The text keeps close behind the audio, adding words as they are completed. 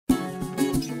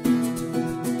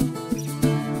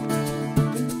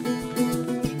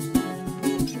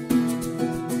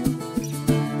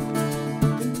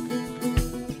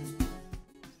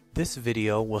This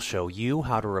video will show you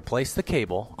how to replace the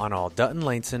cable on all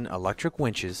Dutton-Lainson electric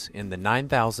winches in the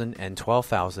 9000 and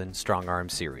 12000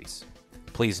 StrongArm series.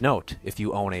 Please note, if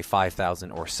you own a 5000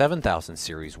 or 7000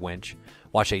 series winch,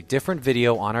 watch a different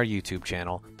video on our YouTube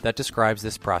channel that describes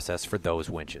this process for those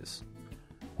winches.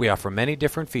 We offer many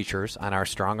different features on our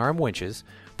StrongArm winches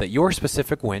that your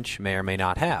specific winch may or may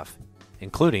not have,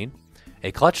 including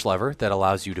a clutch lever that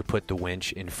allows you to put the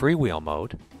winch in freewheel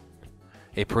mode,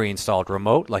 a pre-installed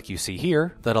remote like you see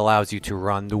here that allows you to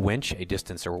run the winch a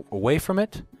distance away from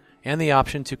it, and the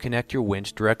option to connect your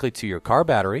winch directly to your car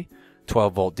battery,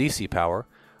 12 volt DC power,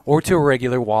 or to a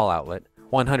regular wall outlet,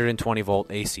 120 volt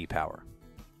AC power.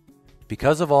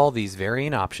 Because of all these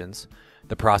varying options,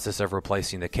 the process of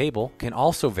replacing the cable can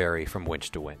also vary from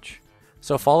winch to winch.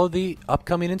 So follow the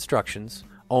upcoming instructions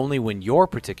only when your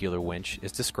particular winch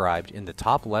is described in the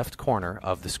top left corner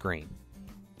of the screen.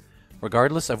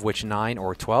 Regardless of which 9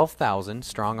 or 12,000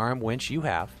 StrongArm winch you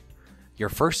have, your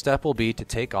first step will be to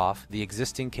take off the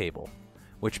existing cable,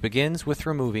 which begins with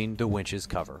removing the winch's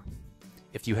cover.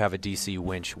 If you have a DC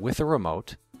winch with a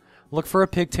remote, look for a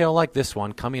pigtail like this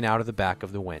one coming out of the back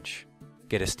of the winch.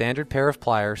 Get a standard pair of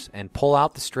pliers and pull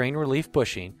out the strain relief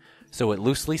bushing so it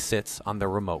loosely sits on the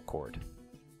remote cord.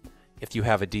 If you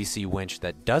have a DC winch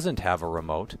that doesn't have a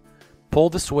remote,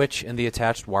 pull the switch and the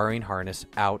attached wiring harness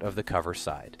out of the cover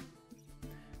side.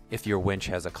 If your winch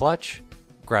has a clutch,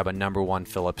 grab a number 1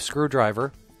 Phillips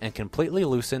screwdriver and completely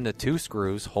loosen the 2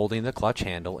 screws holding the clutch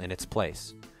handle in its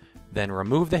place. Then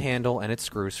remove the handle and its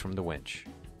screws from the winch.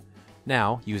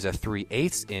 Now use a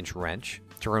 3/8 inch wrench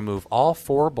to remove all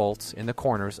 4 bolts in the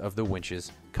corners of the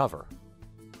winch's cover.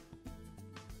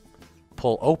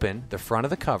 Pull open the front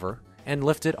of the cover and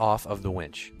lift it off of the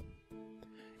winch.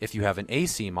 If you have an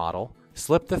AC model,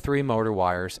 slip the 3 motor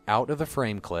wires out of the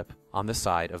frame clip on the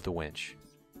side of the winch.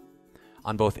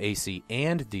 On both AC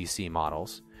and DC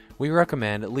models, we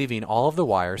recommend leaving all of the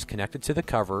wires connected to the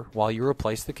cover while you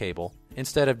replace the cable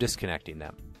instead of disconnecting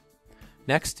them.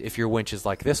 Next, if your winch is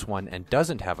like this one and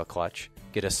doesn't have a clutch,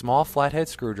 get a small flathead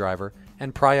screwdriver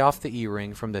and pry off the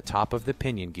E-ring from the top of the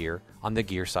pinion gear on the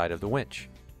gear side of the winch.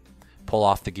 Pull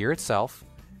off the gear itself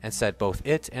and set both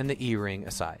it and the E-ring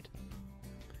aside.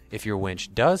 If your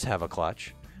winch does have a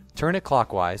clutch, turn it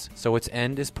clockwise so its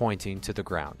end is pointing to the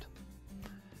ground.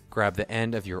 Grab the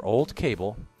end of your old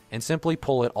cable and simply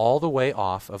pull it all the way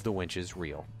off of the winch's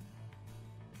reel.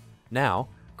 Now,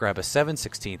 grab a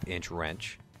 7/16 inch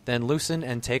wrench, then loosen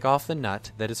and take off the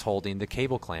nut that is holding the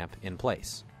cable clamp in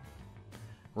place.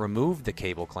 Remove the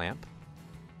cable clamp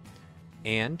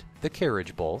and the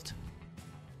carriage bolt,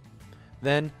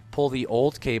 then pull the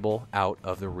old cable out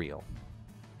of the reel.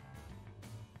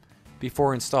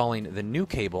 Before installing the new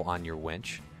cable on your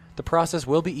winch, the process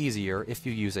will be easier if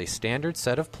you use a standard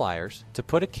set of pliers to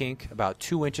put a kink about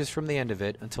 2 inches from the end of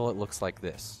it until it looks like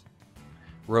this.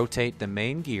 Rotate the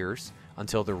main gears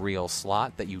until the reel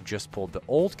slot that you just pulled the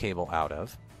old cable out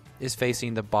of is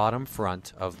facing the bottom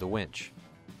front of the winch.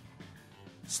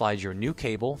 Slide your new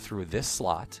cable through this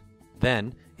slot,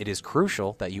 then it is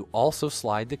crucial that you also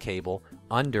slide the cable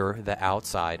under the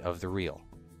outside of the reel.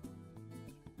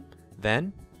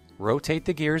 Then, rotate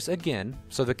the gears again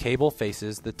so the cable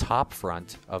faces the top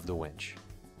front of the winch.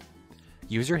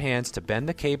 Use your hands to bend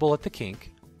the cable at the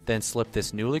kink, then slip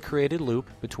this newly created loop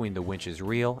between the winch's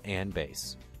reel and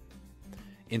base.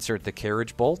 Insert the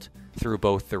carriage bolt through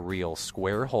both the reel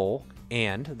square hole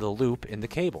and the loop in the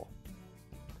cable.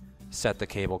 Set the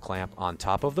cable clamp on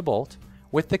top of the bolt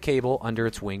with the cable under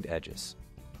its winged edges.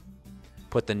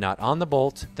 Put the nut on the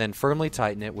bolt, then firmly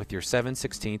tighten it with your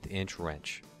 7/16 inch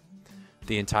wrench.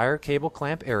 The entire cable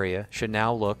clamp area should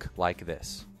now look like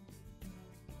this.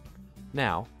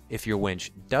 Now, if your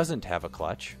winch doesn't have a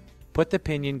clutch, put the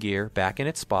pinion gear back in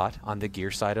its spot on the gear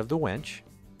side of the winch.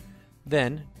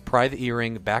 Then, pry the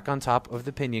E-ring back on top of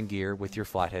the pinion gear with your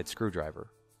flathead screwdriver.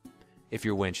 If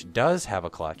your winch does have a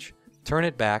clutch, turn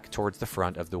it back towards the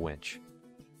front of the winch.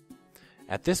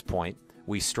 At this point,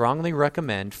 we strongly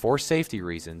recommend for safety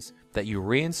reasons that you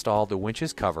reinstall the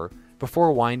winch's cover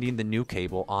before winding the new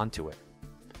cable onto it.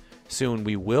 Soon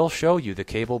we will show you the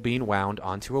cable being wound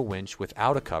onto a winch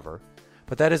without a cover,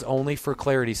 but that is only for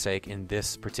clarity's sake in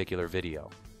this particular video.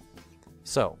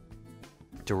 So,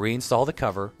 to reinstall the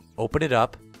cover, open it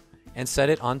up and set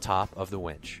it on top of the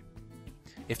winch.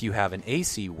 If you have an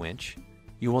AC winch,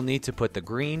 you will need to put the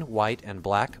green, white, and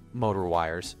black motor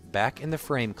wires back in the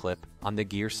frame clip on the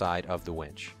gear side of the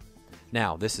winch.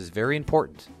 Now, this is very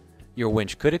important. Your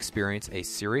winch could experience a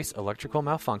serious electrical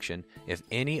malfunction if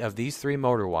any of these 3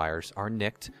 motor wires are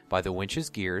nicked by the winch's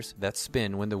gears that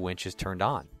spin when the winch is turned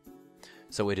on.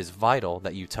 so it is vital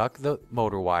that you tuck the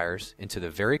motor wires into the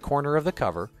very corner of the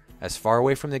cover, as far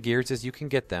away from the gears as you can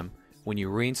get them, when you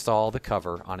reinstall the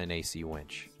cover on an AC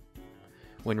winch.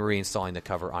 When reinstalling the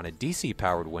cover on a DC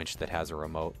powered winch that has a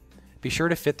remote, be sure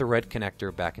to fit the red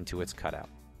connector back into its cutout.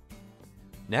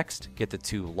 Next, get the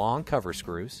 2 long cover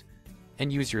screws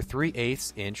and use your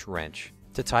 3/8 inch wrench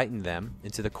to tighten them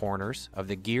into the corners of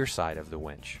the gear side of the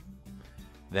winch.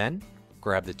 Then,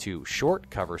 grab the 2 short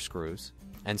cover screws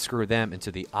and screw them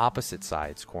into the opposite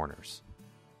side's corners.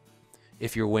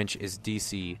 If your winch is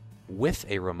DC with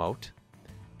a remote,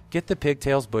 get the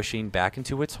pigtails bushing back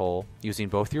into its hole using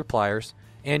both your pliers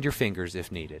and your fingers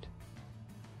if needed.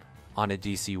 On a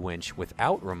DC winch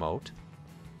without remote,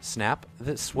 snap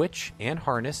the switch and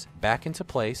harness back into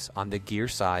place on the gear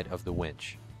side of the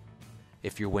winch.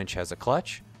 If your winch has a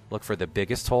clutch, look for the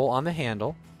biggest hole on the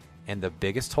handle and the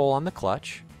biggest hole on the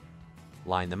clutch.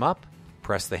 Line them up,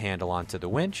 press the handle onto the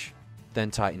winch,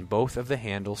 then tighten both of the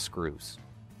handle screws.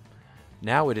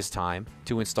 Now it is time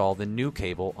to install the new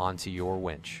cable onto your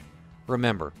winch.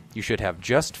 Remember, you should have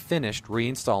just finished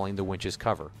reinstalling the winch's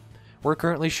cover. We're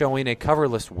currently showing a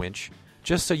coverless winch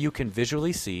just so you can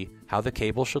visually see how the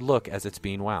cable should look as it's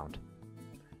being wound.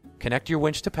 Connect your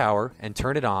winch to power and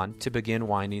turn it on to begin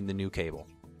winding the new cable.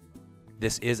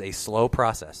 This is a slow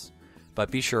process,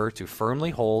 but be sure to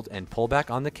firmly hold and pull back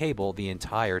on the cable the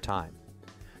entire time.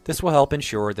 This will help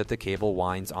ensure that the cable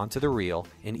winds onto the reel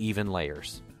in even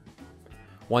layers.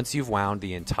 Once you've wound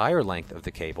the entire length of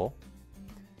the cable,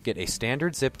 get a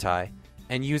standard zip tie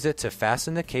and use it to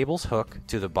fasten the cable's hook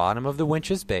to the bottom of the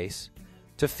winch's base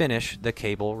to finish the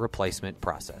cable replacement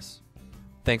process.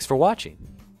 Thanks for watching.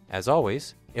 As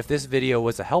always, if this video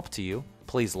was a help to you,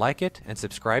 please like it and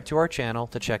subscribe to our channel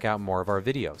to check out more of our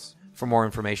videos. For more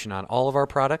information on all of our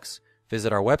products,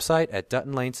 visit our website at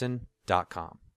Dutton-Lainson.com.